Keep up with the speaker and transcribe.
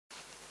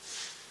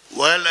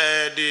Well,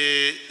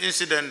 the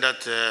incident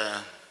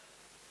that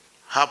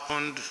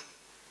happened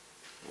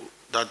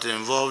that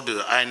involved the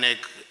INEC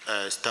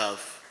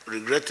staff,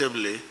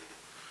 regrettably,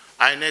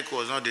 INEC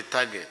was not the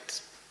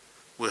target.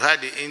 We had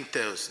the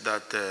intels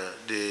that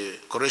the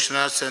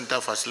correctional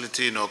center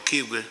facility in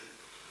Okigwe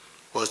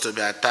was to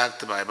be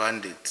attacked by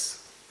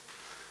bandits.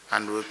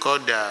 And we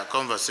caught their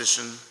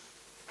conversation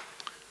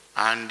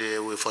and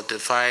we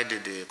fortified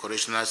the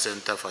correctional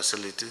center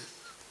facility.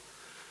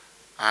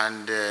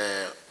 And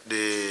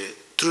the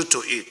truth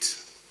to it,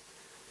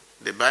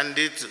 the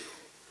bandits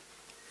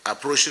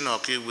approaching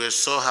Okigwe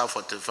saw how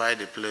fortified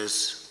the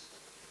place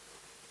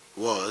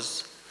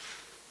was,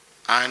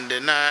 and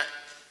they now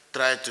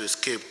tried to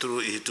escape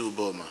through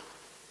Uzodimma.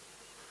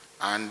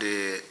 And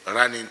they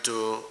ran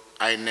into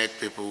INEC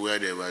people where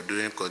they were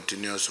doing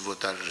continuous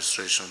voter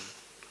registration.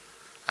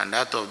 And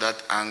out of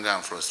that anger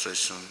and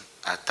frustration,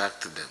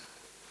 attacked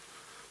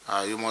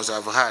them. You must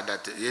have heard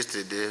that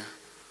yesterday,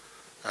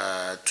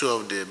 2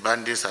 of the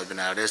bandits have been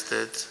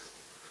arrested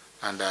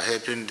and are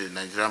helping the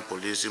Nigerian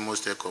Police, Imo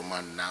State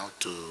Command now,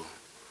 to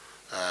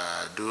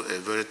do a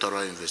very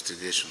thorough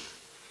investigation.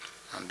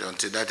 And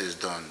until that is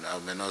done, I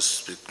may not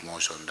speak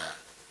much on that.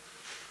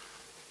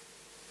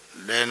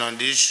 Then on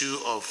the issue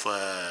of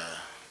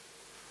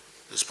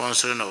the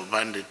sponsoring of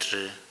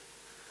banditry,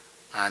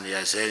 and you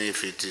are saying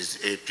if it is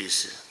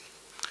APC,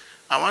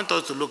 I want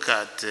us to look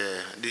at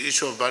the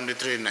issue of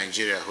banditry in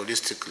Nigeria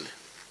holistically.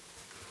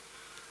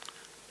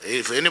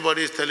 If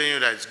anybody is telling you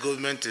that its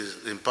government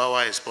is in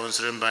power is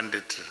sponsoring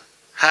banditry,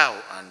 how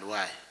and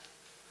why?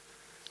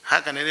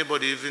 How can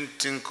anybody even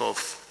think of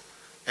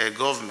a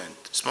government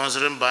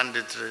sponsoring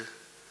banditry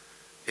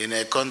in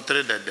a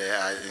country that they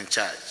are in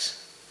charge?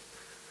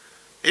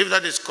 If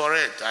that is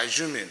correct,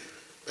 assuming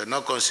they're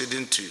not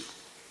conceding to you,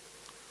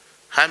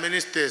 how many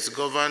states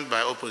governed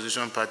by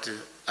opposition party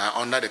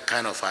are under the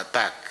kind of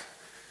attack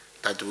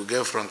that we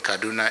get from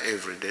Kaduna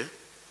every day,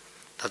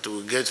 that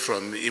we get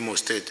from Imo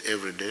State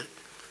every day,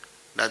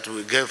 that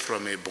we get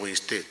from a Ebonyi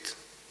State?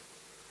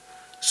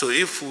 So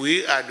if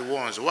we are the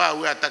ones, why are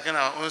we attacking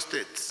our own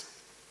states?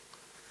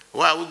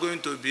 Why are we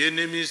going to be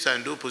enemies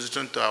and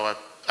opposition to our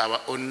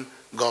own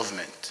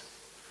government?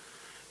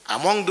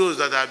 Among those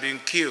that have been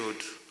killed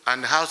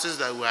and houses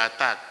that were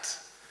attacked,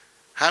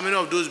 how many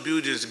of those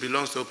buildings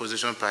belongs to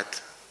opposition party?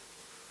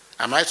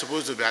 Am I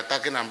supposed to be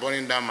attacking and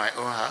burning down my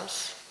own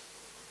house?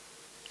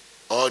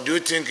 Or do you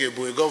think a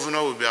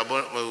governor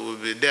will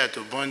be there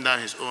to burn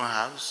down his own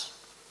house?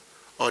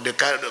 Or the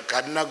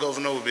Kaduna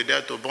governor will be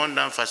there to burn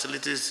down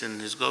facilities in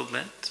his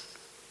government?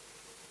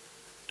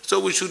 So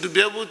we should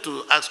be able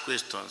to ask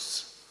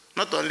questions,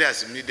 not only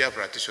as media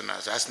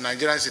practitioners, as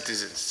Nigerian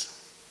citizens.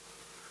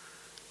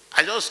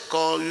 I just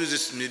use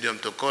this medium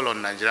to call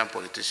on Nigerian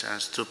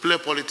politicians to play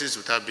politics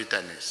without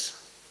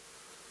bitterness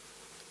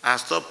and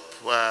stop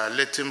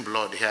letting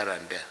blood here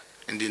and there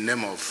in the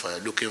name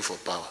of looking for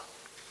power.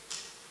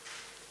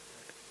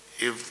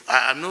 If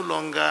I am no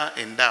longer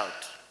in doubt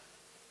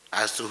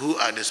as to who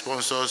are the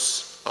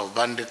sponsors of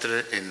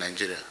banditry in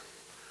Nigeria,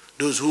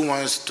 those who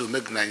want to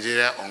make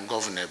Nigeria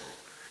ungovernable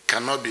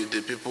cannot be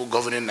the people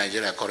governing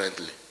Nigeria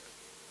currently.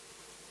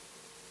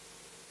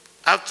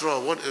 After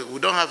all, we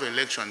don't have an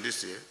election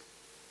this year.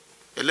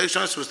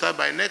 Elections will start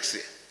by next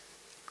year.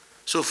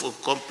 So for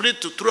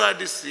throughout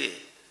this year,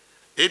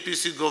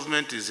 APC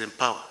government is in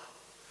power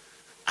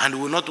and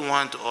will not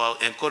want or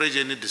encourage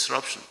any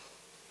disruption.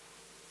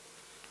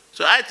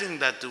 So I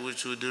think that we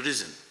should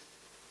reason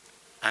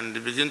and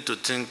begin to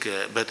think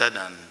better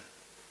than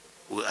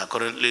we are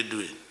currently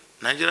doing.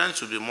 Nigerians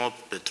should be more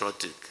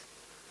patriotic.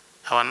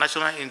 Our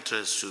national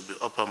interests should be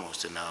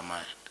uppermost in our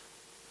mind.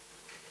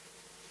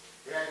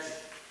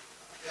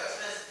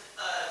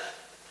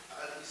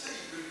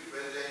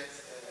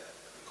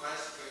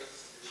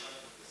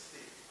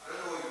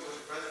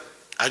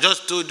 I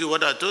just told you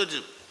what I told you.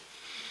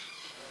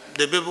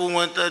 The people who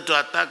wanted to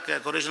attack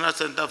correctional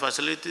center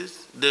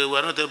facilities, they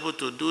were not able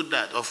to do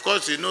that. Of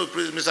course, you know,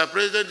 Mr.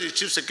 President is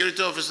Chief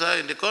Security Officer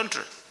in the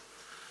country.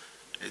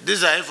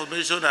 These are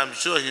information I'm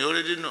sure he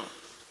already knows.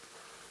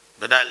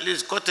 But at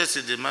least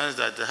courtesy demands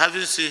that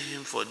having seen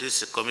him for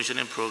these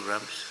commissioning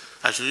programs,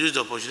 I should use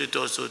the opportunity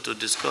also to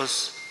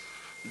discuss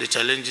the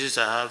challenges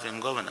I have in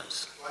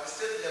governance. At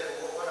state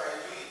level, what are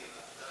you doing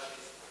at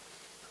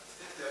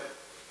state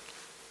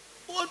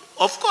level?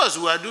 Of course,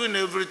 we are doing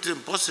everything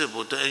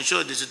possible to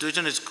ensure the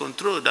situation is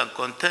controlled and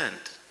contained.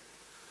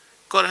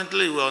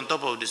 Currently, we are on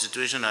top of the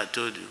situation I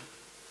told you.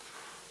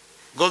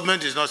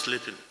 Government is not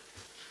sleeping.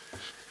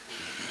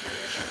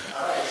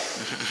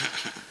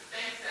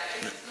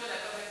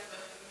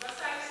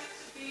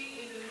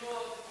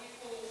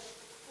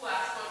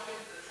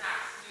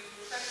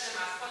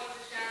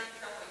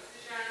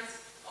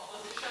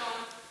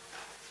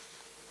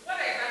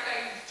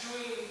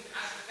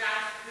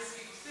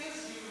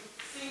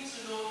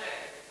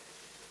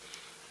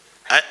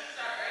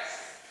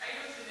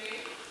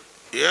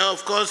 Yeah,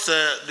 of course,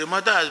 the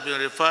matter has been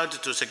referred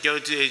to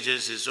security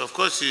agencies. Of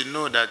course, you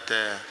know that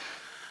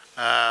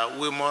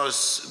we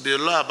must be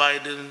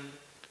law-abiding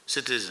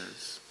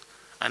citizens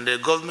And a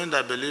government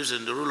that believes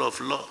in the rule of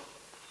law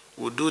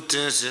will do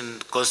things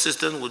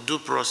consistent with due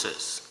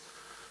process.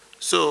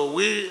 So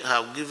we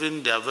have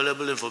given the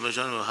available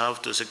information we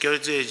have to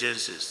security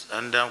agencies,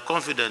 and I'm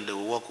confident they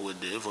will work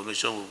with the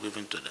information we've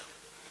given to them.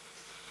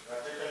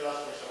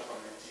 Last question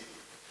from the TV.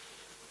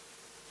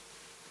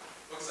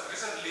 Okay, sir.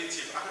 Recently,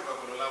 Chief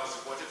Akababolola was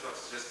reported to have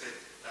suggested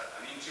that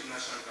an interim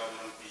national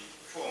government be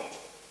formed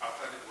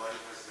after the Buhari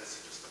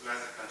presidency to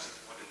stabilize the country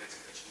before the next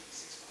election in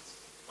 6 months.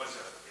 What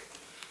is your opinion?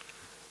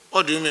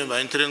 What do you mean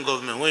by interim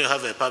government when you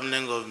have a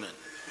permanent government?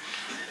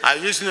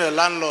 Have you seen a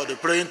landlord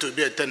praying to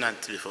be a tenant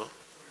before?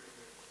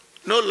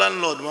 No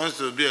landlord wants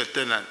to be a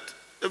tenant.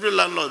 Every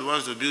landlord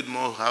wants to build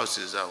more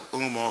houses and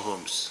own more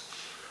homes.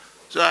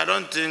 So I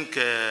don't think,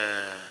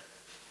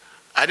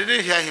 I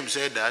didn't hear him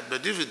say that,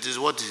 but if it is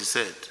what he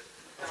said.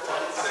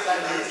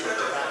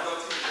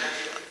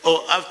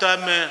 After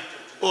May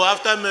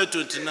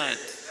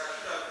 29th.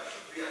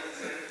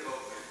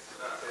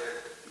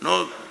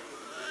 No,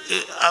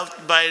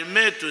 by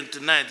May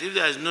 29th, if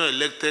there is no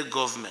elected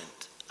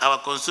government, our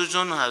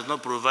constitution has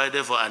not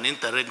provided for an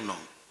interregnum.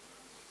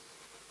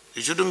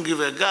 You shouldn't give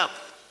a gap.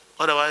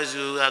 Otherwise,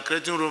 you are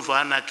creating room for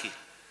anarchy.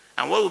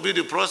 And what will be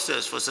the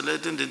process for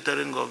selecting the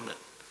interim government?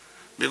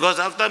 Because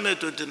after May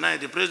 29,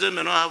 the president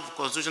may not have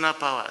constitutional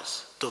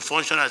powers to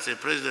function as a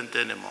president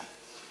anymore.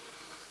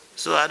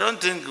 So I don't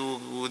think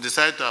we will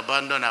decide to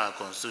abandon our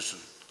constitution.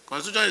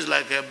 Constitution is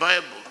like a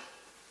Bible.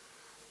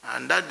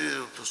 And that is,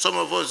 some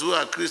of us who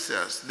are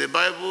Christians, the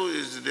Bible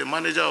is the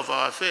manager of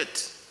our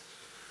faith.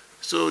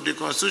 So the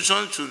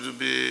constitution should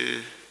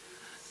be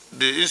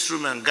the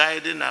instrument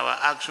guiding our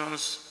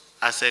actions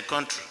as a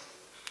country.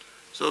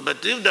 So, but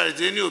if there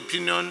is any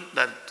opinion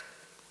that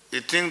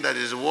you think that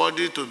is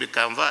worthy to be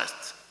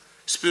canvassed,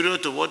 superior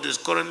to what is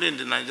currently in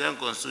the Nigerian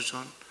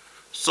Constitution,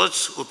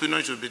 such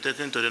opinion should be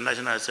taken to the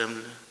National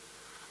Assembly,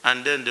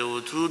 and then they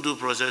will, through due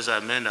process,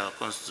 amend our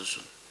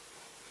Constitution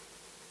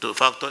to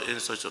factor in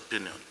such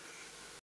opinion.